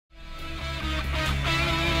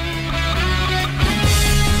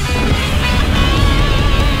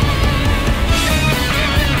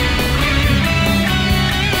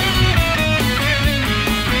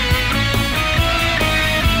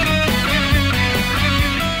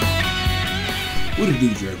What it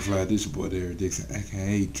do, Dragonfly? This your boy Derek Dixon,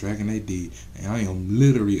 aka Dragon AD, and I am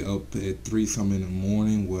literally up at 3-something in the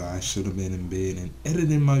morning where I should have been in bed and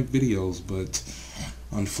editing my videos, but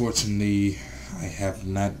unfortunately I have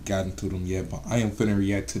not gotten to them yet. But I am finna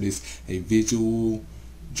react to this a visual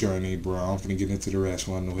journey, bro. I'm finna get into the rest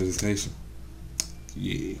one, no hesitation.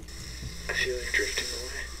 Yeah. I feel like drifting away.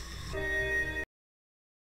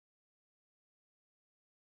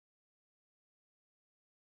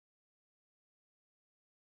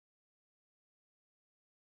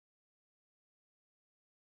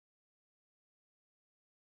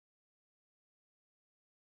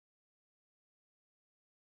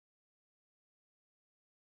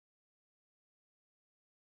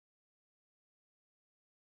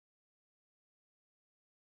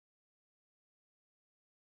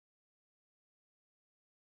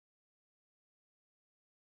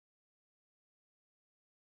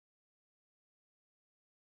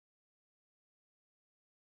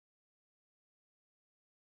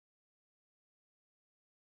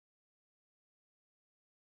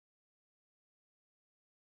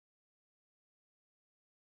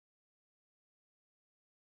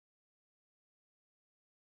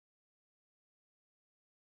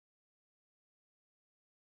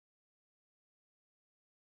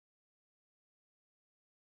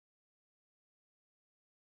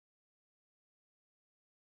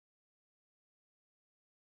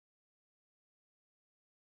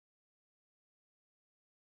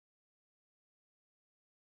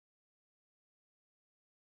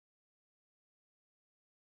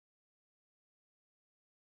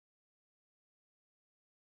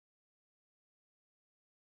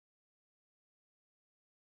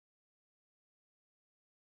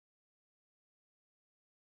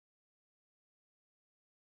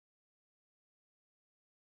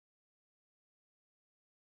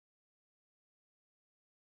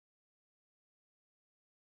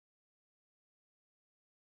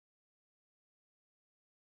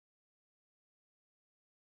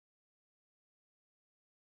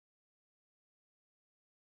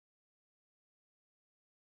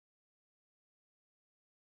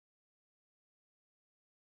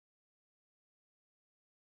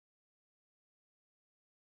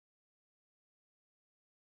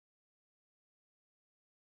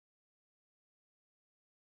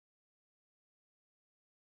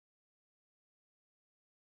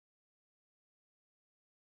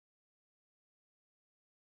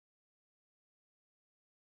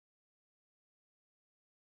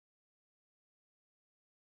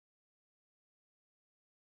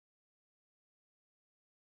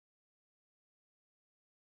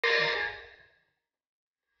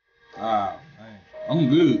 Ah, man. I'm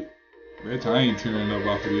good. Bet I ain't tearing up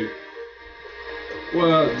off of it.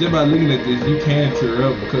 Well, just by looking at this, you can tear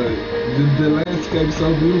up because the landscape is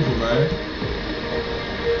so beautiful, man.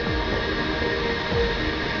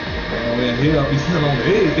 Oh man, hell, he's still on the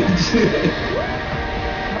edge.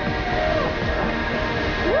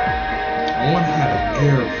 I wonder how the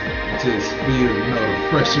air just feels, the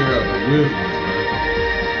fresh air of the wilderness, man.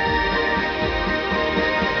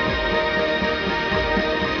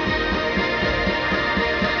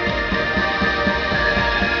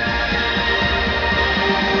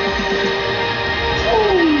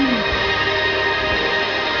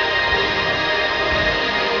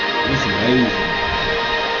 It's amazing.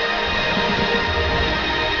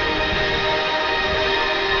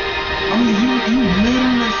 I mean, you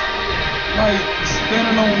literally like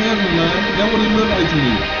standing on heaven, man. That's what it look like to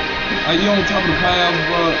me. Like you on top of the clouds,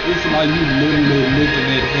 bro. It's like you literally looking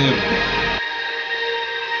at heaven.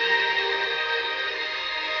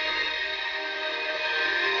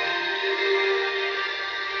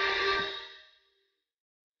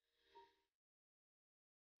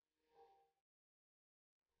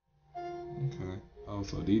 Okay. Oh,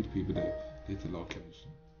 so these people that get the location.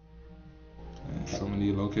 And so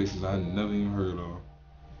many locations I never even heard of.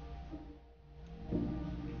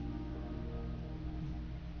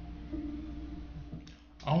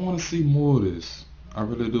 I want to see more of this. I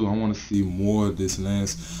really do. I want to see more of this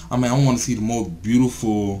lands. I mean, I want to see the more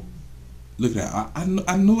beautiful. Look at that.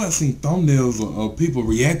 I knew I seen thumbnails of people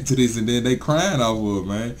reacting to this and then they crying off of it,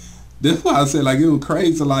 man. That's why I said like it was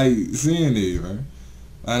crazy like seeing it, man.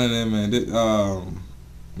 Other than that, man,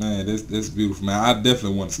 man, that's beautiful, man. I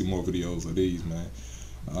definitely want to see more videos of these, man.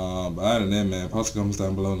 But other than that, man, post comments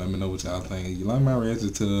down below. Let me know what y'all think. You like my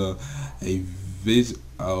reaction to a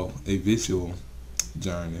visual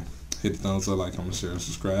journey? Hit the thumbs up, like, comment, share, and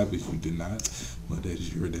subscribe if you did not. But that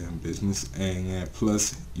is your damn business. And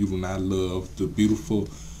plus, you will not love the beautiful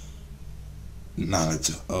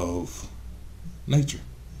knowledge of nature.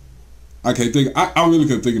 I can't think. I really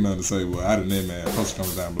couldn't think of nothing to say. But out of that, man, post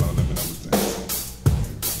comments down below. Let me know what you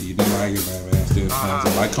think. You didn't like it, man. Still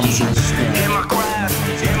fans. Like, comment,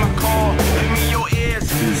 subscribe.